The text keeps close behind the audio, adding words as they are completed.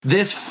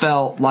This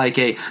felt like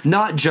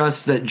not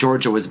just that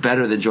Georgia was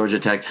better than Georgia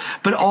Tech,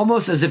 but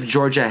almost as if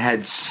Georgia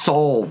had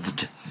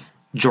solved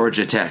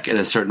Georgia Tech in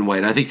a certain way.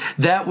 And I think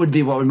that would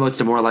be what would most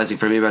demoralizing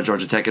for me about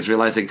Georgia Tech, is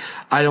realizing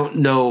I don't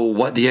know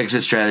what the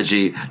exit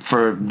strategy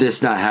for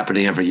this not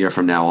happening every year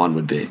from now on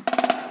would be.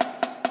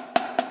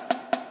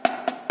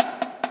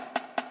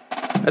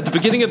 At the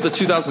beginning of the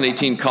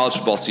 2018 college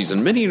football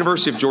season, many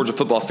University of Georgia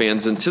football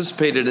fans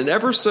anticipated an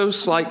ever so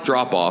slight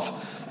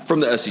drop-off from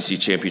the SEC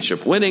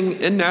championship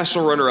winning and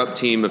national runner-up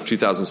team of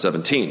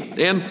 2017.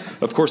 And,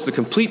 of course, the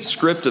complete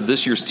script of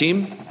this year's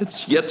team,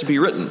 it's yet to be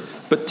written.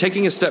 But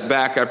taking a step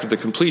back after the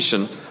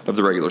completion of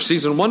the regular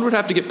season, one would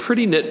have to get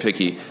pretty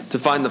nitpicky to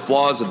find the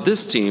flaws of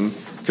this team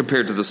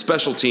compared to the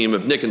special team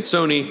of Nick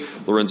Ansoni,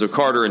 Lorenzo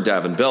Carter, and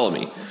Davin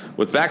Bellamy.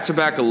 With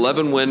back-to-back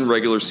 11-win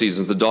regular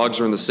seasons, the Dogs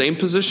are in the same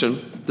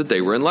position that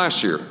they were in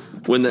last year.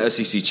 Win the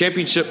SEC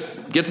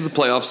championship, get to the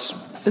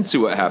playoffs, and see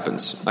what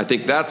happens. I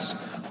think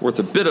that's worth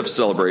a bit of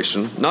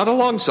celebration. Not a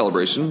long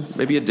celebration,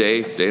 maybe a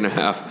day, day and a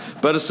half,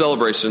 but a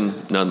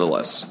celebration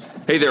nonetheless.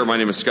 Hey there, my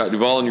name is Scott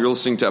Duvall, and you're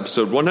listening to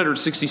episode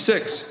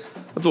 166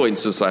 of the Wait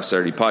Until Last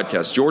Saturday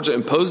podcast. Georgia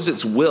imposed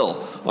its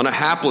will on a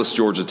hapless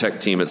Georgia Tech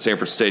team at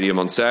Sanford Stadium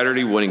on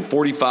Saturday, winning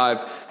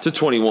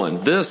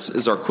 45-21. This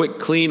is our quick,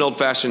 clean,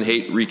 old-fashioned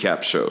hate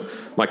recap show.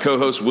 My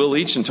co-hosts Will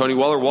Leach and Tony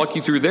Waller walk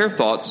you through their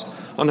thoughts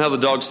on how the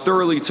Dogs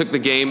thoroughly took the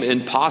game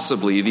and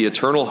possibly the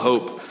eternal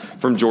hope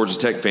from Georgia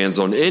Tech fans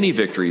on any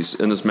victories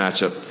in this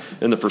matchup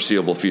in the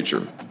foreseeable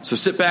future. So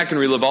sit back and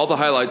relive all the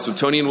highlights with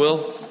Tony and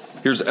Will.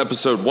 Here's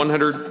episode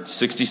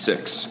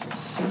 166.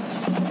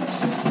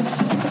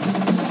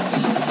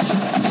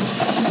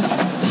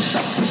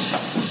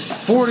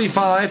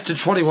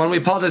 45-21. We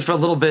apologize for a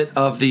little bit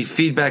of the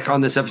feedback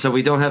on this episode.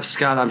 We don't have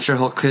Scott. I'm sure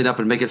he'll clean up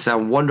and make it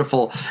sound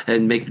wonderful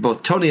and make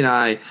both Tony and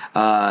I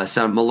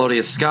sound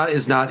melodious. Scott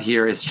is not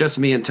here. It's just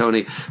me and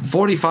Tony.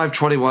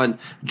 45-21.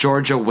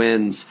 Georgia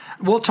wins.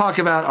 We'll talk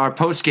about our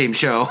post-game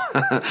show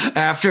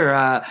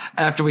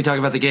after we talk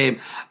about the game.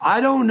 I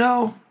don't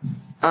know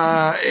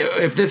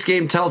if this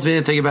game tells me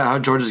anything about how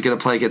Georgia's going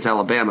to play against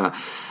Alabama,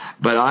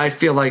 but I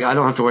feel like I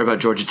don't have to worry about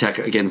Georgia Tech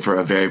again for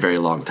a very, very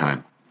long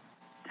time.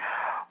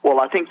 Well,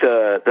 I think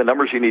the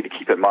numbers you need to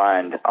keep in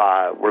mind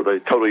were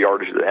the total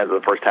yardage at the end of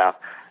the first half,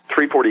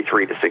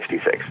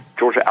 343-66.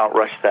 Georgia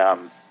outrushed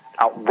them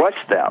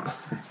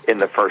in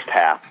the first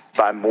half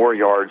by more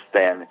yards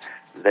than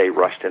they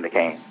rushed in the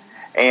game.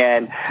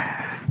 And,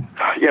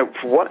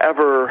 for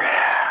whatever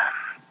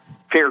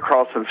finger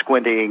crossed and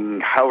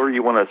squinting, however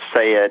you want to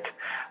say it,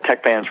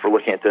 Tech fans were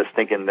looking at this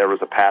thinking there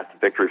was a path to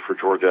victory for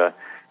Georgia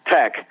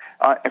Tech.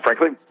 And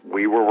frankly,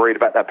 we were worried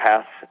about that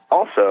path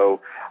also.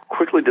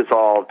 Quickly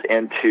dissolved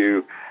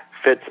into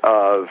fits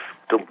of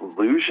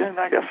delusion,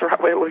 I guess the right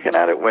way of looking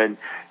at it, when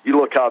you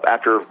look up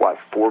after,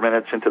 4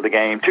 minutes into the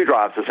game, 2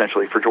 drives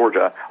essentially for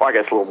Georgia, well, I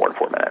guess a little more than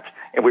 4 minutes,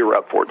 and we were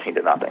up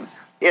 14-0.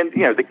 And,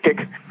 the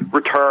kick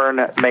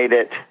return made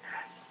it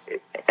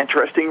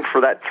interesting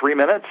for that 3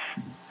 minutes,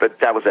 but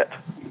that was it.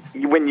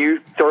 When you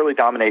thoroughly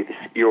dominate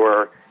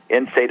your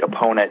in-state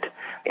opponent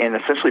and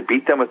essentially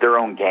beat them with their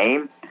own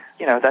game,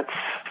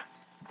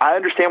 I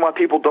understand why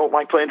people don't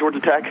like playing Georgia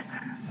Tech.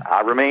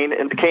 I remain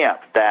in the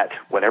camp that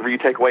whenever you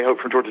take away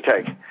hope from Georgia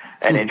Tech,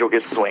 an angel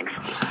gets his wings.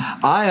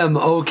 I am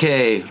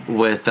okay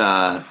with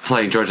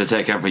playing Georgia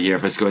Tech every year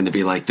if it's going to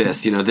be like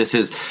this. This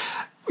is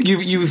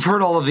you've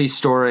heard all of these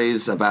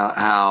stories about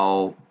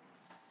how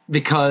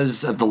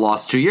because of the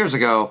loss 2 years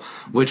ago,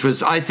 which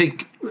was, I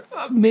think,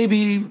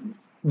 maybe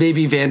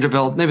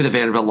Vanderbilt. Maybe the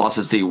Vanderbilt loss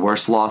is the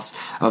worst loss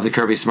of the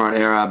Kirby Smart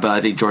era, but I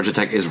think Georgia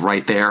Tech is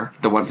right there,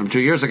 the one from 2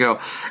 years ago.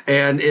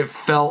 And it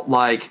felt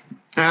like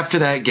after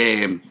that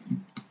game,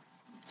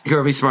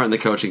 Kirby Smart and the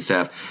coaching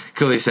staff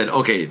clearly said,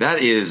 okay, that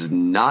is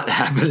not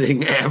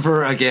happening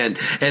ever again.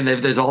 And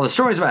there's all the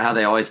stories about how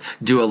they always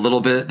do a little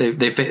bit, they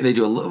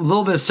do a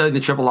little bit of studying the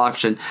triple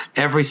option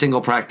every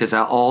single practice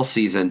out all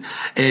season.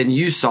 And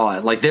you saw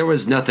it. Like, there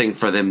was nothing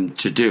for them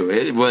to do.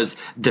 It was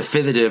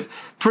definitive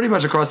pretty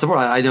much across the board.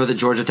 I know that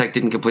Georgia Tech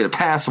didn't complete a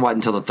pass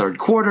until the third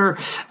quarter.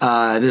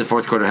 And then the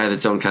fourth quarter had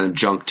its own kind of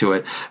junk to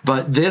it.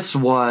 But this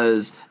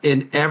was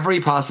in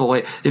every possible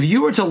way. If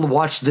you were to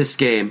watch this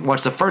game,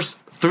 watch the first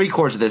 3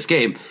 quarters of this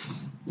game,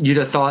 you'd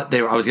have thought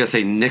I was going to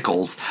say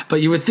Nichols,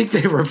 but you would think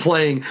they were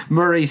playing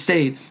Murray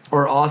State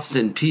or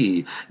Austin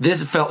Peay.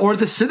 Or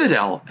the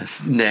Citadel,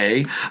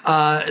 nay.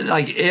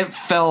 It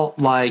felt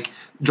like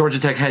Georgia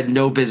Tech had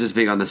no business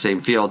being on the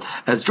same field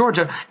as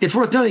Georgia. It's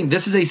worth noting,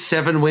 this is a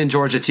 7-win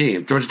Georgia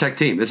Tech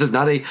team. This is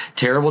not a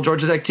terrible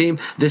Georgia Tech team.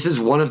 This is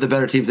one of the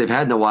better teams they've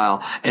had in a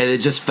while, and it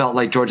just felt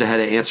like Georgia had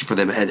an answer for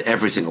them at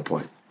every single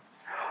point.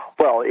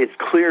 Well, it's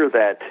clear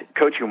that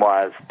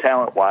coaching-wise,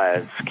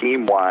 talent-wise,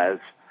 scheme-wise,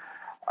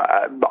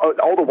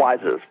 all the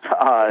wises,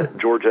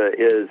 Georgia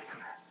is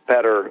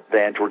better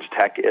than Georgia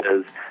Tech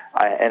is.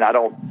 And I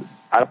don't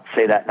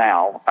say that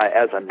now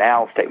as a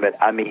now statement.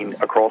 I mean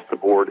across the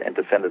board and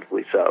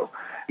definitively so.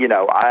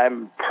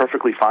 I'm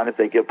perfectly fine if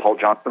they give Paul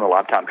Johnson a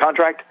lifetime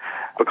contract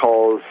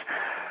because,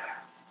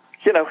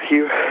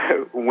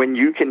 when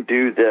you can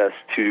do this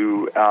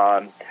to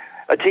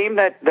a team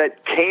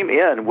that came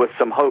in with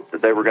some hope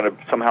that they were going to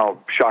somehow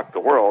shock the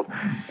world.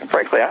 And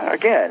frankly,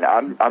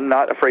 I'm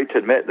not afraid to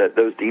admit that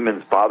those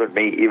demons bothered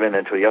me even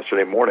until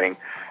yesterday morning,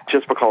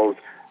 just because,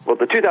 well,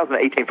 the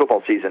 2018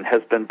 football season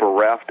has been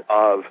bereft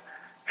of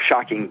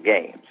shocking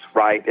games,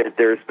 right?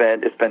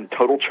 It's been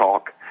total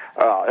chalk,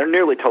 or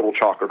nearly total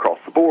chalk across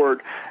the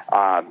board.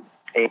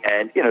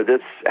 And,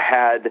 this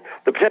had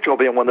the potential of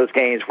being one of those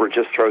games where it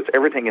just throws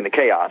everything into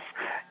chaos.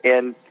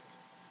 And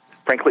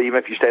frankly, even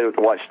if you stayed to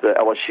watch the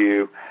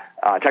LSU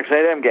Texas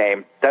A&M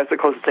game, that's the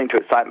closest thing to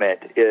excitement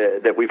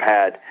that we've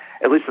had,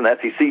 at least on the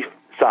SEC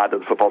side of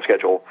the football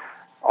schedule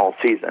all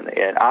season.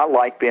 And I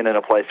like being in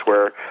a place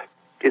where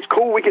it's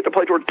cool we get to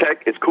play Georgia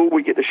Tech. It's cool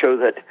we get to show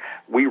that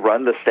we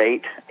run the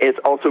state. It's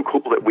also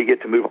cool that we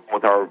get to move on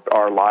with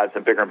our lives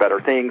and bigger and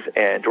better things.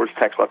 And Georgia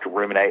Tech's left to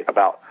ruminate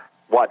about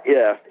what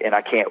if, and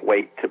I can't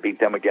wait to beat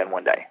them again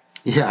one day.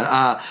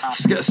 Yeah,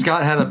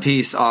 Scott had a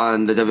piece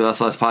on the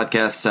WSLS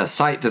podcast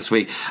site this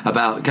week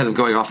about kind of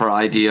going off our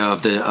idea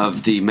of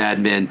the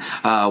Mad Men.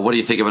 What do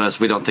you think about us?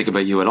 We don't think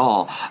about you at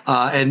all.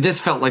 And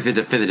this felt like the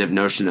definitive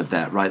notion of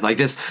that, right? Like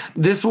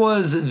this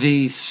was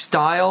the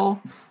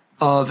style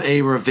of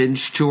a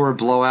revenge tour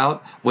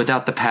blowout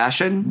without the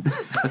passion,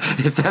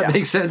 if that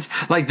makes sense.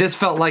 Like this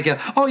felt like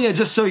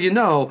just so you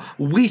know,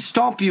 we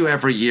stomp you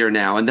every year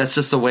now, and that's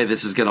just the way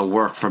this is going to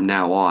work from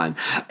now on.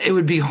 It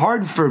would be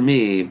hard for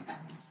me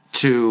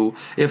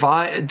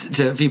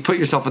if you put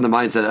yourself in the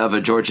mindset of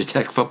a Georgia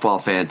Tech football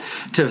fan,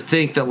 to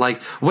think that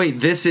wait,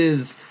 this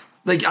is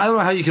I don't know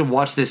how you can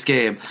watch this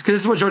game, because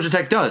this is what Georgia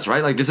Tech does,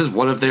 right? Like, this is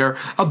one of their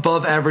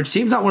above average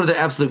teams, not one of their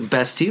absolute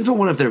best teams, but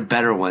one of their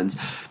better ones.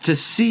 To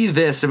see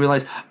this and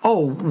realize,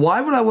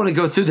 why would I want to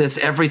go through this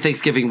every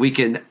Thanksgiving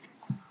weekend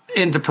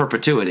into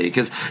perpetuity?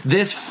 Because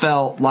this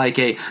felt like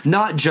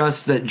not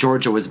just that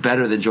Georgia was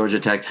better than Georgia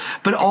Tech,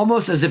 but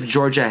almost as if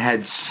Georgia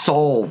had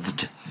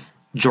solved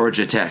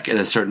Georgia Tech in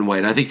a certain way.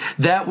 And I think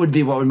that would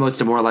be what would most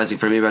demoralizing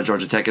for me about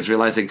Georgia Tech, is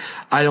realizing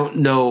I don't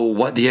know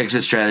what the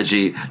exit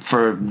strategy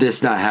for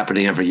this not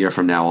happening every year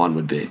from now on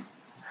would be.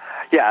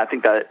 Yeah, I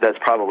think that's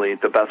probably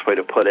the best way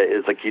to put it,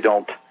 is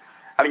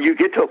you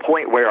get to a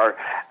point where,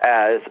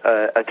 as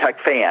a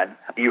Tech fan,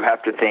 you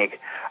have to think,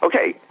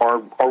 okay,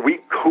 are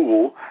we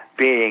cool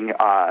being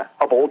a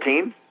bowl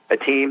team, a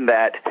team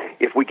that,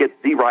 if we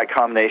get the right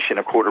combination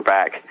of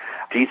quarterback,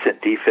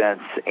 decent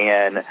defense,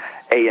 and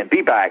A and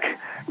B back,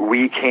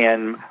 we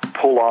can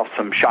pull off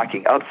some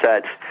shocking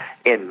upsets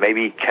and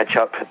maybe catch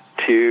up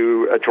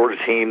to a Georgia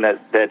team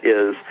that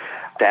is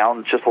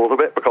down just a little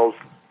bit, because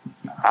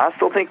I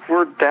still think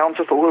we're down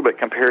just a little bit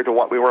compared to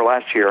what we were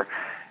last year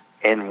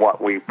and what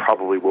we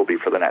probably will be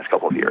for the next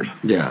couple of years.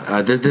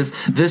 Yeah,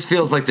 this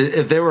feels like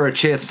if there were a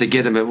chance to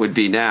get him, it would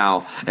be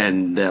now,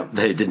 and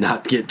they did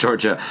not get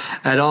Georgia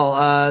at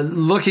all.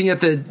 Looking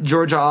at the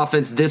Georgia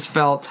offense, this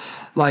felt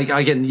like,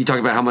 again, you talk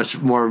about how much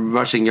more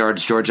rushing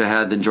yards Georgia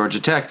had than Georgia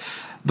Tech,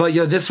 but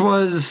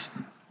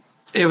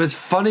it was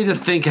funny to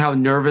think how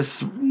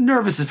nervous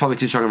is probably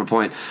too strong of a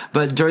point,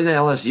 but during the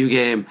LSU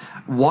game,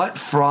 what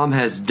Fromm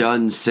has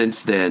done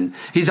since then,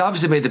 he's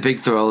obviously made the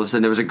big throws,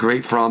 and there was a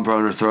great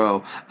Fromm-Broner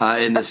throw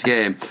in this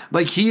game.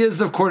 He is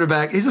the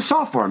quarterback. He's a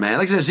sophomore, man.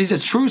 Like I said, he's a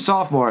true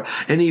sophomore,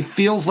 and he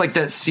feels like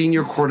that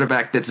senior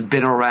quarterback that's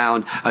been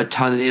around a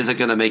ton and isn't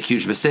going to make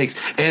huge mistakes,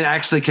 and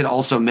actually can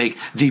also make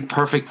the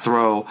perfect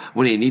throw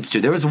when he needs to.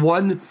 There was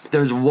one,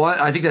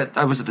 I think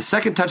that was at the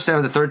second touchdown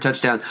or the third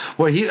touchdown,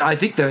 where he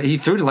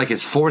threw to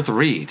his fourth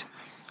read.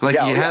 He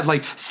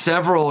had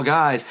several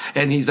guys,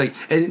 and he's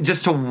and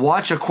just to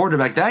watch a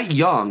quarterback that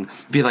young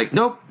be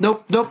nope,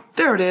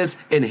 there it is,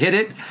 and hit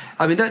it.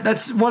 I mean,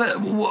 that's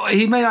what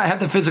he may not have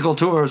the physical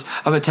tools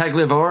of a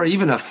Tagliavoa or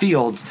even a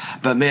Fields,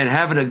 but man,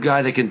 having a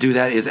guy that can do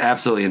that is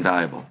absolutely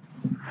invaluable.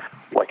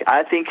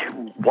 I think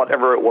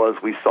whatever it was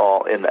we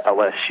saw in the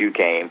LSU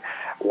game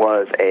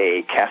was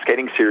a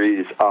cascading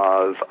series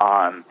of,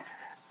 I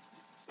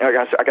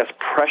guess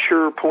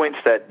pressure points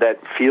that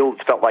Fields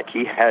felt like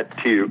he had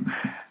to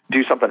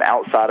do something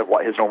outside of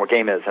what his normal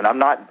game is. And I'm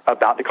not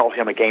about to call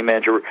him a game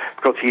manager,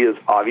 because he is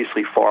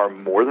obviously far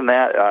more than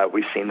that.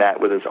 We've seen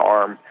that with his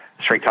arm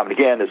strength time and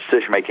again, his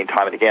decision-making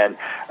time and again.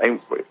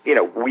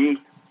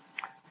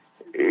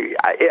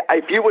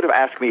 If you would have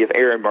asked me if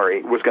Aaron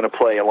Murray was going to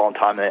play a long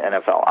time in the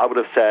NFL, I would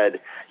have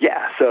said,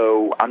 yeah,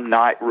 so I'm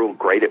not real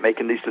great at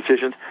making these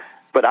decisions.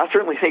 But I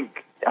certainly think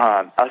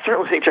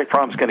Jake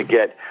Fromm's going to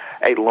get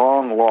a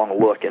long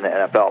look in the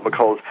NFL,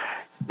 because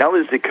not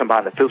only does he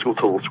combine the physical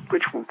tools,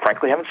 which we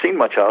frankly haven't seen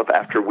much of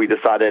after we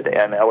decided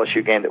in the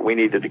LSU game that we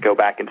needed to go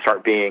back and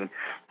start being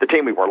the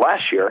team we were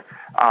last year,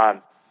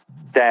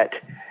 that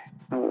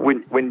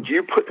when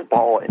you put the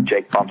ball in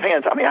Jake Fromm's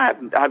hands,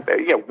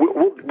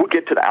 we'll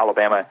get to the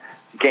Alabama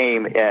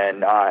game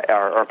in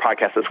our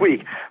podcast this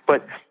week,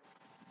 but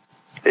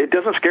it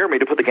doesn't scare me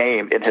to put the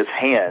game in his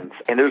hands,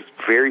 and there's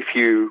very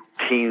few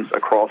teams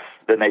across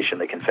the nation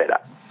that can say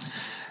that.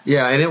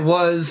 Yeah, and it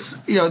was,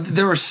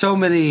 there were so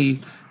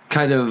many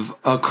kind of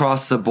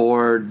across the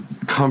board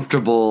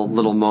comfortable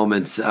little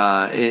moments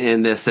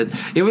in this, that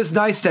it was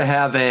nice to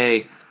have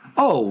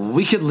Oh,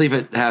 we could leave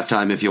at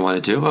halftime if you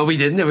wanted to. Well, we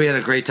didn't. We had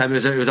a great time.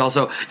 It was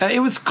also,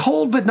 it was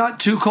cold, but not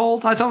too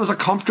cold. I thought it was a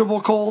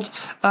comfortable cold.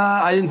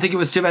 I didn't think it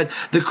was too bad.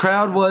 The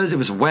crowd it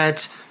was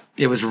wet.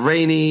 It was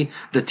rainy.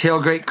 The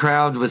tailgate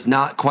crowd was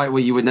not quite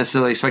what you would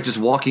necessarily expect. Just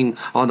walking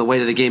on the way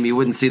to the game, you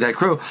wouldn't see that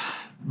crew.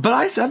 But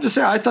I have to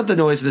say, I thought the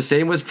noise of the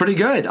stadium was pretty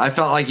good. I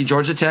felt like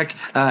Georgia Tech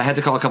had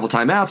to call a couple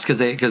timeouts because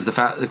the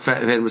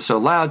fan was so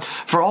loud.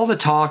 For all the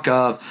talk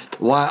of,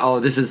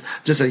 this is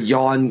just a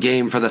yawn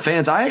game for the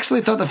fans, I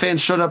actually thought the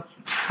fans showed up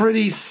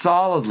pretty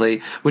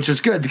solidly, which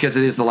was good because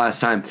it is the last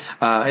time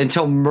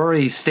until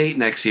Murray State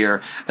next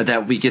year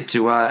that we get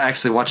to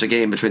actually watch a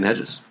game between the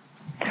hedges.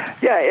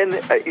 Yeah, and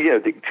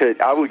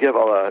I would give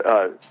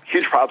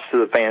huge props to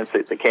the fans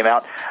that came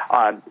out.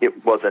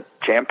 It wasn't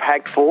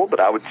jam-packed full, but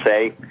I would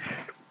say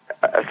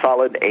a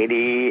solid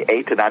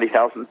 88 to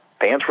 90,000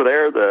 fans were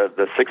there.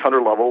 The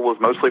 600 level was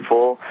mostly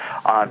full,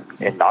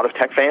 and not of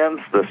Tech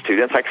fans. The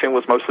student section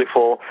was mostly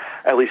full,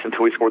 at least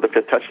until we scored the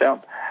 5th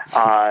touchdown.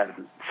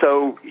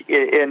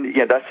 It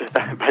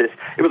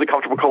was a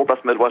comfortable cold.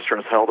 That's Midwestern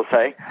as hell to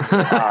say,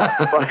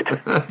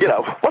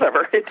 but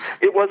whatever.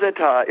 It wasn't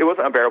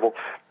unbearable.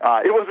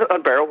 It wasn't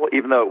unbearable,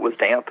 even though it was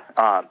damp.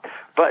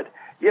 But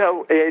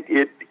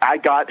I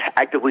got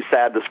actively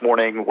sad this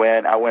morning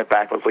when I went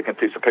back. I was looking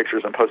through some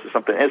pictures and posted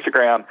something on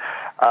Instagram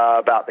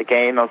about the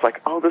game. I was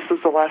like, oh, this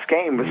is the last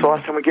game. This is the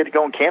last time we get to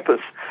go on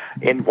campus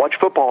and watch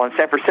football in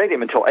Sanford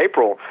Stadium until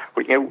April.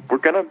 We're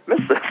going to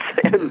miss this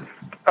in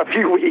a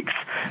few weeks.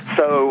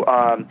 So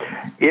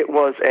it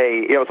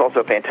was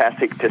also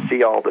fantastic to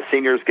see all the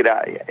seniors get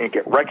out and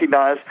get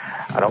recognized.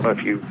 I don't know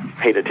if you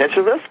paid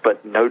attention to this,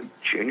 but no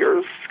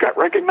juniors got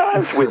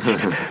recognized, which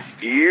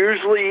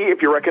usually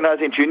if you're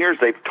recognizing juniors,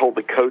 they've told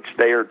the coach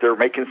they're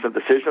making some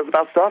decisions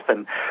about stuff,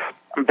 and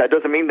that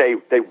doesn't mean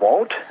they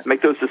won't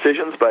make those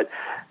decisions, but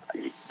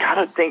you got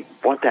to think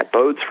what that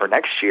bodes for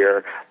next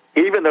year,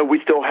 even though we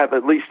still have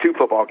at least 2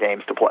 football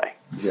games to play.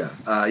 Yeah.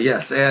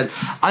 Yes. And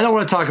I don't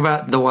want to talk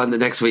about the one the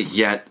next week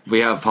yet. We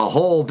have a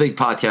whole big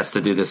podcast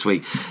to do this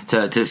week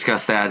to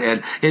discuss that.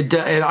 And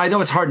and I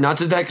know it's hard not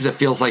to do that because it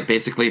feels like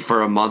basically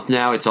for a month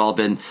now it's all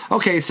been,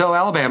 okay, so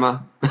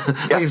Alabama.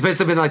 It's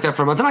basically been like that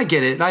for a month. And I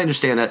get it. And I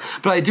understand that.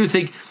 But I do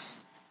think,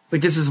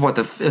 this is I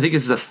think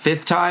this is the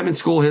 5th time in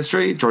school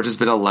history Georgia's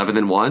been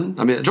 11-1.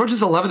 I mean,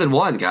 Georgia's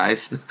 11-1,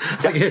 guys.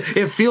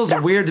 It feels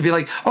weird to be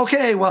like,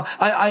 okay, well,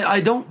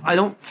 I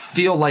don't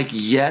feel like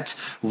yet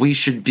we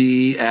should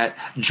be at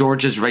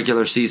Georgia's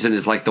regular season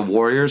is like the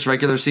Warriors'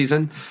 regular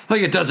season.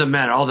 Like, it doesn't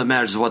matter. All that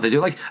matters is what they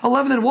do. Like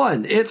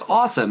 11-1, it's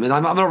awesome. And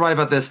I'm going to write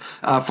about this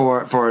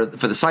for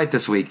the site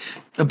this week,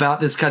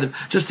 about this kind of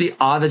just the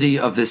oddity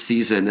of this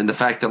season and the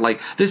fact that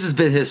this has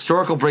been a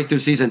historical breakthrough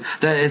season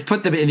that has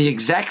put them in the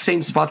exact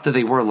same spot that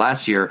they were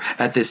last year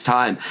at this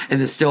time,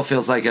 and it still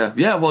feels like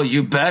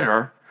you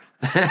better.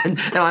 and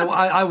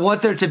I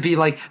want there to be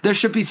there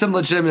should be some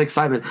legitimate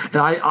excitement.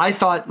 And I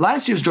thought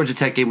last year's Georgia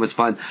Tech game was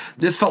fun.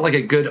 This felt like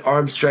a good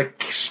arm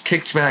stretch,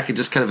 kick back, and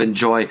just kind of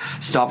enjoy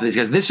stopping these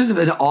guys. This has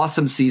been an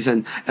awesome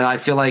season, and I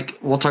feel like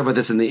we'll talk about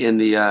this in the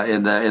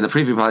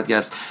preview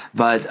podcast.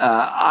 But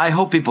I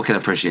hope people can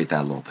appreciate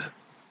that a little bit.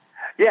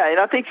 Yeah, and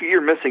I think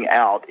you're missing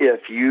out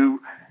if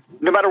you,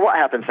 no matter what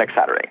happens next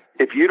Saturday,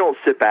 if you don't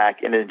sit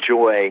back and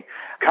enjoy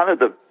kind of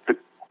the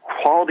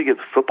quality of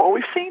the football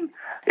we've seen.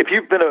 If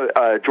you've been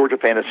a Georgia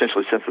fan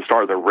essentially since the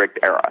start of the Richt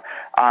era,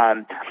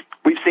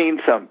 we've seen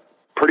some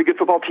pretty good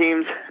football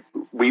teams.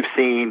 We've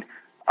seen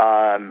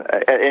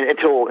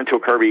until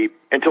Kirby,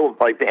 until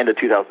the end of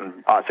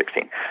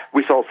 2016,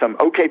 we saw some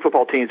okay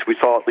football teams. We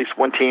saw at least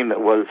one team that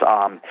was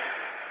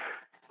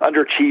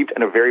underachieved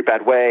in a very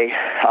bad way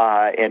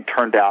and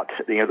turned out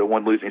the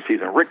one losing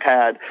season Richt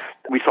had.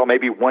 We saw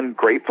maybe one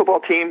great football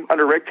team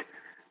under Richt.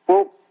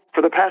 Well,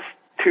 for the past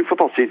 2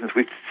 football seasons,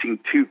 we've seen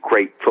 2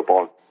 great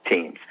football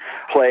teams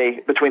play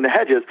between the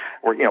hedges.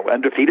 We're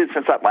undefeated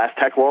since that last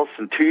Tech loss,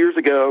 and 2 years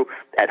ago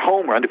at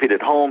home, we're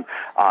undefeated at home.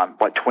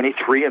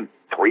 23-3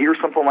 or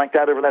something like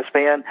that over that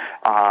span.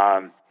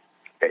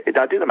 Did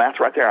I do the math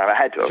right there? I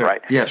had to, sure.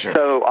 Right? Yeah, sure.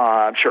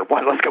 So sure.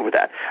 Well, let's go with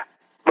that.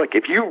 Look,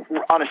 if you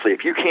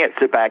can't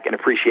sit back and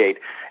appreciate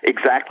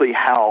exactly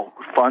how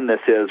fun this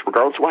is,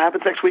 regardless of what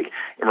happens next week,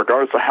 and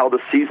regardless of how the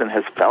season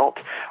has felt,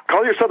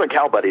 call your Southern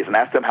Cal buddies and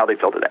ask them how they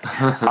feel today,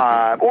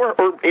 or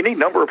any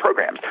number of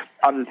programs.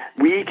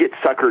 We get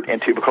suckered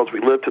into, because we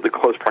live to the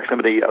close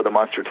proximity of the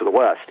monster to the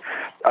west,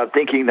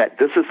 thinking that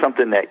this is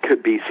something that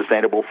could be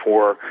sustainable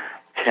for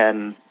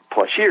 10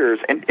 plus years,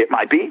 and it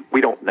might be.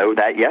 We don't know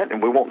that yet,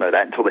 and we won't know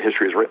that until the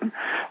history is written.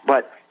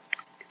 But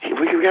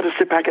we got to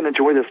sit back and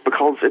enjoy this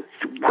because it's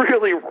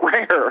really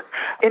rare.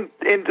 And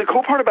the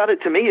cool part about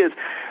it to me is,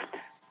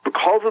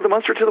 because of the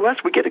monster to the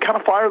west, we get to kind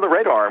of fly under the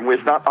radar, and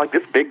it's not like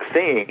this big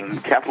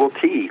thing, capital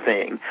T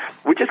thing.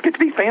 We just get to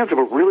be fans of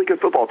a really good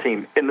football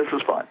team, and this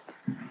is fun.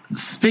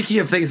 Speaking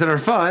of things that are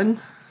fun,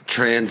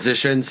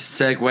 transitions,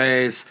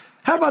 segues,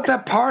 How about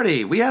that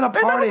party? We had a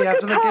party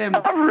after the game.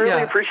 I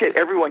really appreciate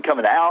everyone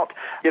coming out.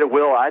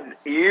 Will,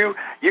 you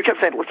kept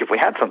saying, look, if we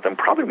had something,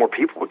 probably more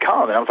people would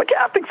come. And I was like,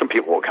 yeah, I think some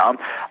people will come.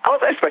 I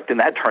was expecting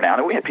that turnout.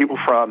 And we had people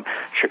from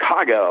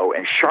Chicago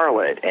and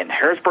Charlotte and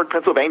Harrisburg,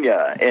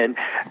 Pennsylvania, and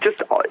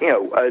just,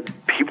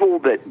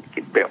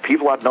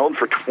 people I've known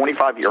for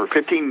 25 or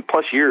 15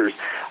 plus years,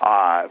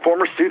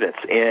 former students.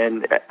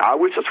 And I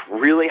was just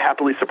really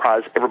happily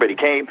surprised everybody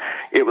came.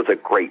 It was a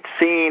great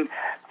scene.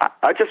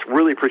 I just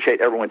really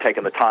appreciate everyone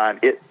taking the time.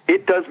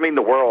 It does mean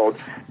the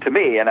world to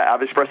me, and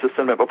I've expressed this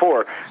sentiment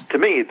before. To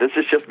me, this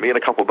is just me and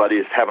a couple of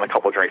buddies having a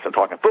couple of drinks and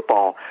talking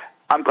football.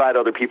 I'm glad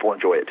other people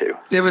enjoy it too.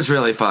 It was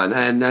really fun.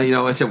 And,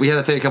 I said we had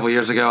a thing a couple of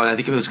years ago, and I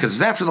think it was because it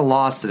was after the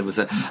loss, and it was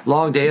a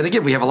long day. And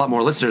again, we have a lot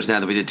more listeners now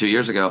than we did 2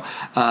 years ago.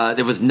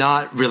 It was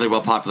not really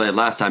well populated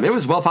last time. It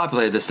was well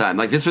populated this time.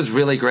 Like, this was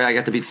really great. I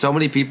got to meet so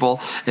many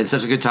people and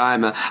such a good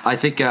time. I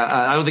don't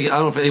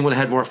know if anyone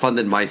had more fun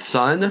than my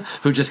son,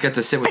 who just got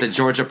to sit with the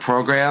Georgia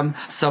program,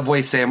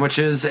 Subway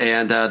sandwiches,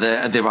 and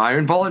the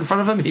Iron Bowl in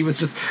front of him. He was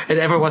just, and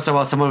every once in a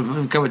while, someone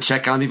would come and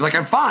check on me, be like,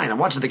 I'm fine. I'm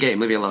watching the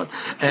game. Leave me alone.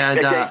 And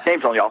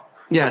game's on, y'all.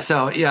 Yeah,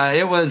 so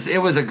it was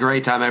a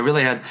great time. I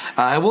really had.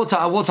 I will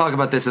talk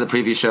about this in the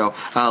preview show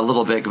a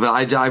little bit, but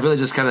I really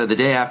just kind of the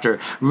day after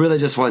really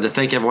just wanted to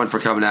thank everyone for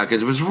coming out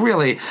because it was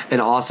really an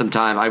awesome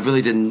time. I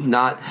really did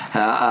not.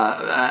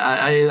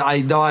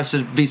 I know I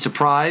should be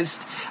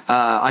surprised.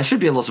 I should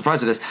be a little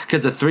surprised with this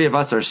because the three of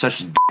us are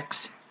such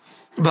dicks.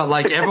 But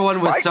like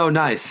everyone was so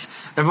nice.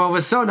 Everyone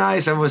was so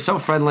nice. Everyone was so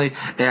friendly,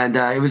 and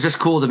it was just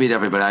cool to meet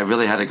everybody. I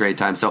really had a great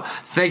time. So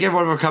thank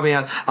everyone for coming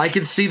out. I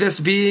can see this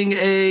being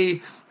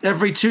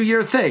every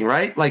 2-year thing,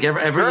 right? Like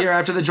every year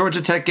after the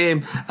Georgia Tech game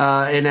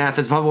in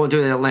Athens. Probably won't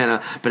do it in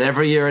Atlanta, but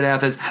every year in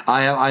Athens,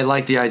 I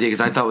like the idea because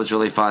I thought it was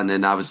really fun,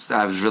 and I was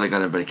really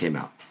glad everybody came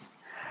out.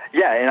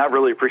 Yeah, and I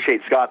really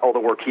appreciate Scott, all the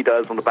work he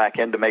does on the back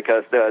end to make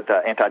us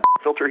the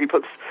anti-filter he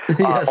puts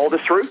yes. all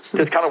this through.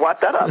 Just kind of wipe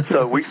that up.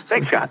 So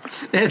thanks, Scott.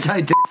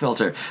 Anti-dick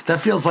filter.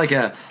 That feels like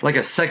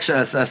a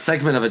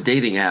segment of a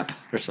dating app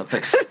or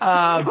something.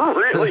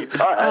 Really?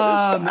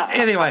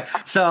 Anyway,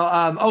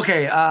 so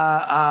okay.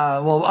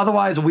 Well,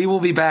 otherwise we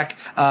will be back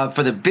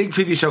for the big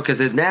preview show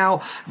because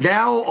now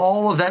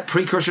all of that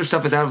precursor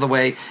stuff is out of the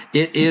way.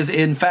 It is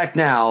in fact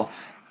now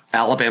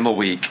Alabama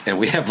week, and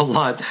we have a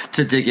lot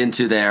to dig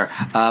into there.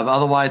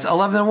 Otherwise,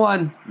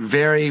 11-1,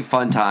 very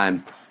fun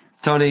time.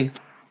 Tony,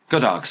 go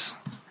Dogs.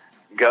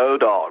 Go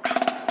Dogs.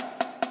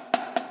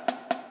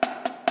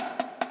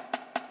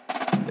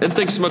 And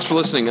thanks so much for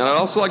listening. And I'd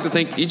also like to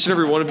thank each and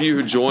every one of you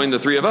who joined the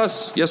three of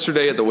us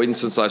yesterday at the Wade &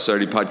 Sons Live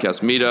Saturday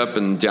podcast meetup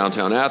in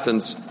downtown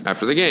Athens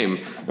after the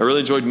game. I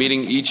really enjoyed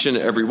meeting each and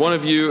every one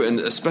of you,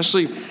 and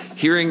especially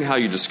hearing how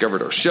you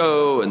discovered our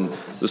show and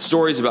the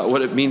stories about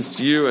what it means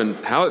to you and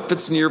how it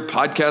fits in your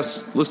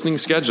podcast listening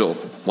schedule.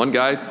 One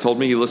guy told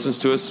me he listens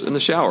to us in the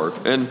shower,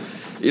 and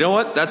you know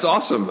what? That's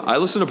awesome. I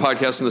listen to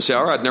podcasts in the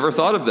shower. I'd never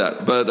thought of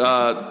that. But,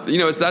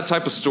 it's that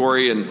type of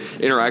story and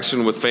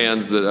interaction with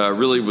fans that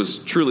really was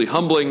truly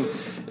humbling.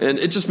 And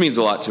it just means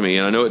a lot to me.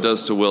 And I know it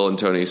does to Will and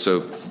Tony.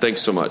 So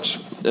thanks so much.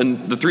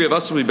 And the three of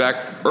us will be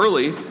back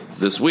early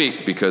this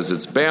week because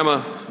it's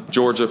Bama,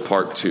 Georgia,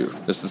 Part 2.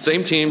 It's the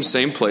same team,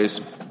 same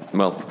place.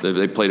 Well,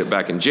 they played it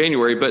back in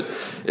January, but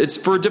it's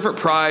for a different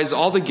prize.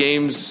 All the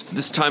games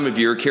this time of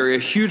year carry a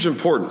huge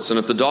importance. And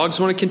if the Dogs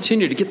want to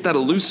continue to get that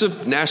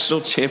elusive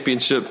national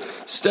championship,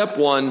 step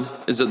one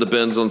is at the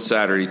Benz on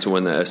Saturday to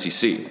win the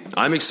SEC.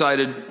 I'm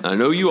excited. I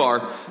know you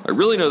are. I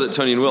really know that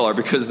Tony and Will are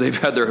because they've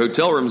had their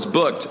hotel rooms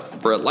booked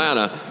for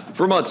Atlanta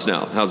for months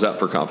now. How's that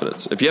for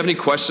confidence? If you have any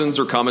questions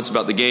or comments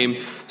about the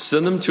game,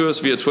 send them to us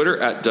via Twitter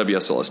at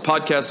WSLS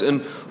Podcast.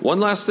 And one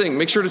last thing,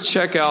 make sure to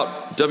check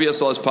out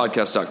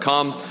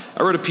WSLSpodcast.com.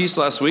 I wrote a piece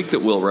last week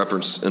that Will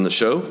referenced in the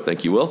show,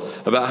 thank you, Will,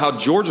 about how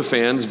Georgia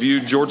fans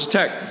view Georgia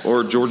Tech,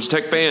 or Georgia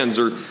Tech fans,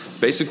 or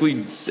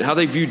basically how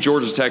they view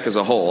Georgia Tech as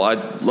a whole.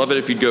 I'd love it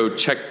if you'd go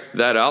check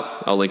that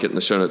out. I'll link it in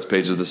the show notes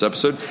page of this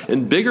episode.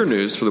 And bigger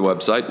news for the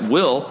website,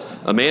 Will,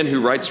 a man who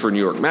writes for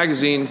New York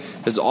Magazine,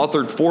 has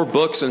authored 4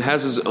 books and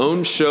has his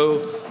own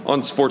show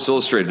on Sports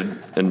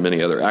Illustrated and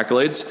many other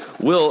accolades.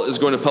 Will is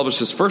going to publish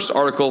his first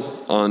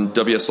article on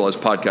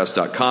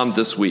WSLSpodcast.com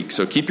this week.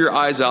 So keep your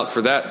eyes out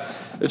for that.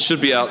 It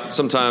should be out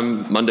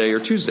sometime Monday or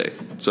Tuesday.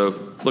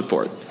 So look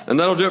for it. And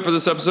that'll do it for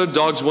this episode.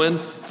 Dogs win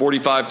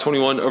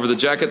 45-21 over the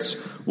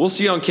Jackets. We'll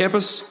see you on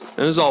campus.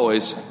 And as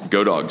always,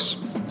 go Dogs.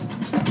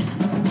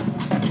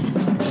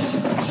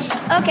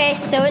 Okay,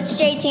 so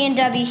it's JT and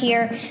W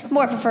here,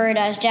 more preferred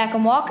as Jack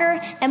and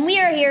Walker, and we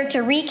are here to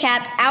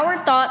recap our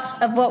thoughts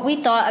of what we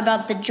thought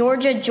about the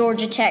Georgia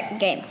Tech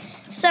game.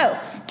 So,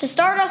 to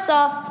start us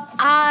off,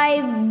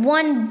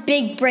 one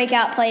big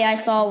breakout play I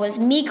saw was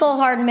Mecole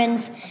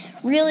Hardman's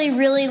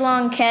really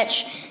long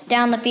catch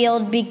down the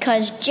field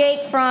because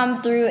Jake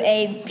Fromm threw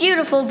a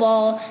beautiful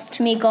ball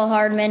to Mecole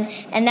Hardman,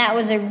 and that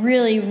was a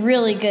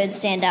really good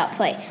standout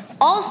play.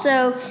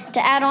 Also,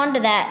 to add on to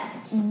that,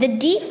 the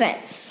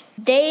defense.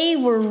 They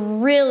were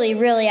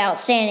really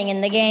outstanding in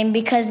the game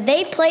because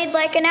they played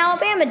like an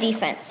Alabama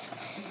defense.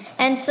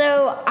 And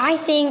so I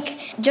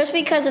think just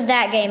because of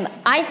that game,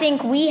 I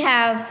think we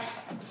have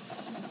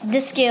the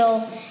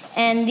skill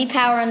and the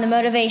power and the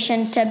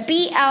motivation to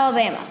beat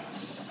Alabama.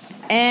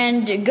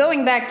 And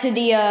going back to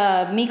the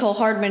Mecole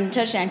Hardman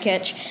touchdown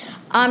catch,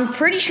 I'm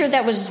pretty sure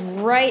that was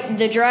right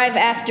the drive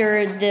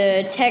after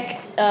the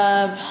Tech,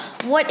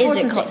 what is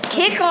it called?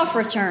 Kickoff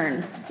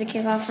return. The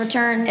kickoff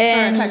return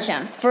And for a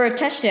touchdown. For a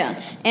touchdown.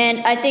 And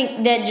I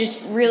think that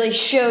just really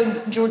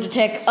showed Georgia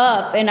Tech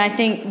up, and I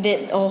think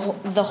that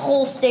the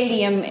whole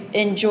stadium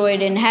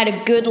enjoyed and had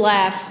a good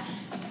laugh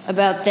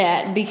about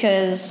that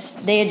because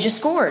they had just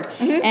scored.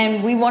 Mm-hmm.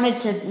 And we wanted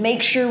to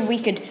make sure we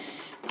could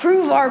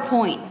prove our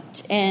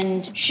point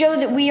and show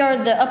that we are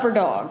the upper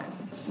dog.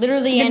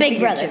 Literally The and big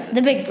brother. figuratively.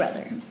 The big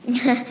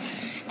brother.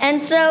 And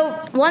so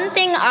one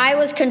thing I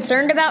was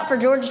concerned about for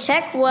Georgia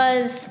Tech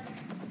was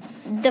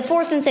the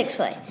 4th and 6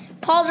 play.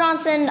 Paul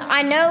Johnson,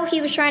 I know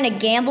he was trying to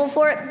gamble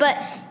for it, but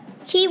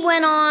he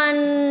went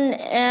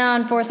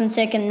on 4th and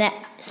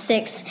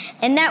 6,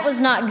 and that was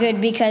not good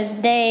because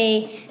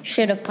they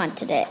should have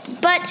punted it.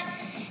 But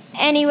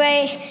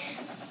anyway,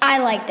 I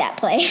like that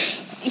play.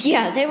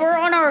 Yeah, they were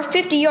on our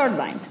 50-yard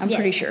line, I'm Yes.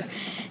 pretty sure.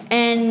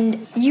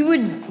 And you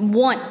would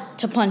want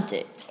to punt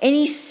it.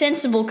 Any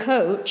sensible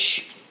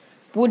coach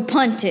would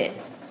punt it,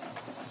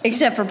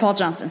 except for Paul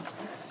Johnson.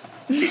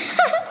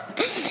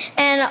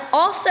 And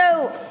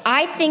also,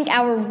 I think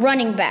our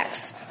running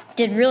backs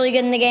did really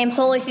good in the game.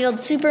 Holyfield,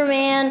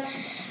 Superman,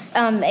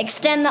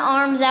 extend the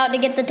arms out to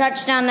get the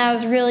touchdown. That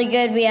was really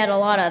good. We had a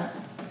lot of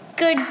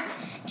good,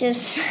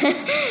 just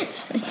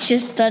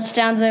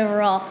touchdowns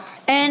overall.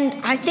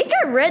 And I think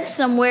I read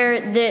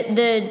somewhere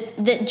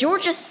that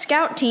Georgia's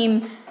scout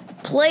team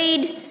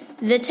played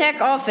the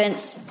Tech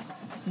offense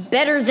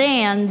better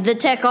than the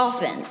Tech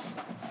offense.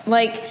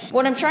 Like,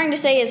 what I'm trying to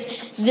say is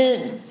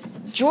the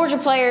Georgia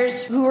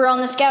players who were on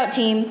the scout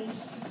team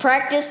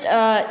practiced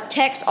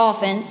Tech's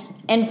offense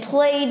and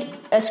played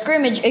a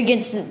scrimmage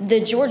against the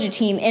Georgia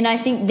team, and I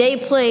think they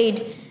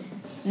played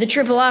the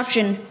triple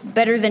option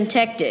better than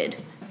Tech did.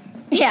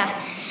 Yeah,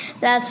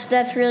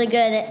 that's really good.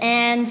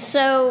 And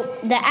so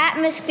the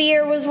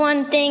atmosphere was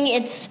one thing.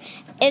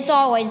 It's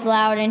always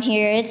loud in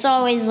here. It's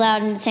always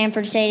loud in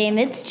Sanford Stadium.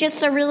 It's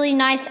just a really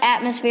nice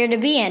atmosphere to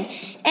be in.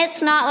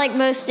 It's not like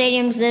most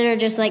stadiums that are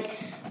just like,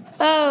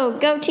 oh,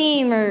 go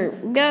team or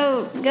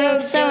go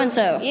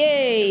so-and-so.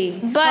 Yay.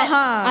 But,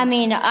 Ha-ha. I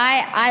mean,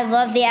 I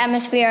love the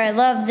atmosphere. I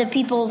love the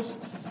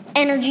people's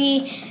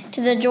energy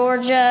to the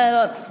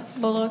Georgia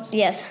Bulldogs.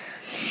 Yes.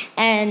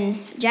 And,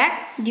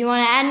 Jack, do you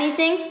want to add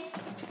anything?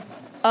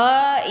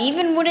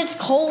 Even when it's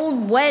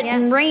cold, wet,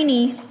 and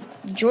rainy,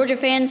 Georgia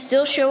fans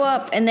still show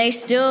up and they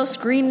still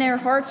scream their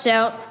hearts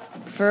out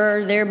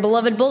for their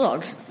beloved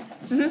Bulldogs.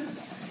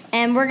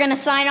 And we're going to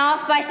sign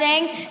off by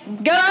saying,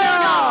 Go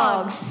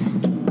Dogs!